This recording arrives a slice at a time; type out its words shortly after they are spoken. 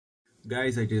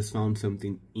Guys, I just found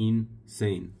something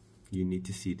insane. You need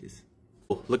to see this.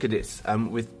 Oh, look at this.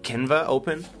 I'm with Canva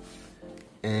open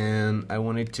and I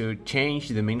wanted to change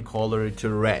the main color to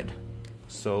red.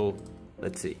 So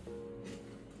let's see.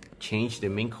 Change the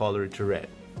main color to red.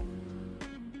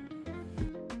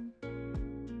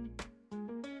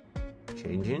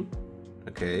 Changing.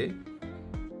 Okay.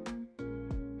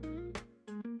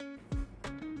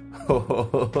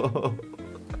 Oh,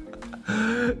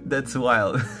 that's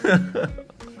wild.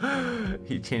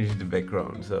 He changed the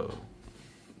background, so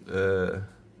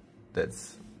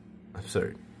that's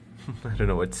absurd. I don't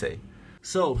know what to say.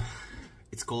 So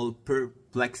it's called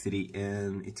Perplexity,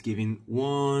 and it's giving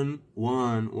one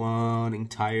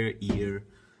entire year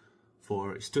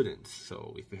for students.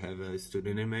 So if you have a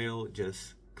student email,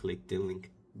 just click the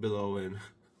link below and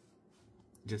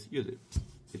just use it.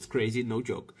 It's crazy, no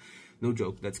joke. No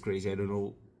joke, that's crazy. I don't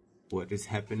know what is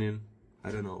happening. I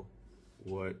don't know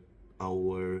what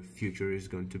our future is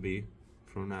going to be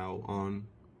from now on.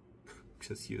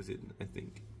 Just use it, I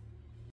think.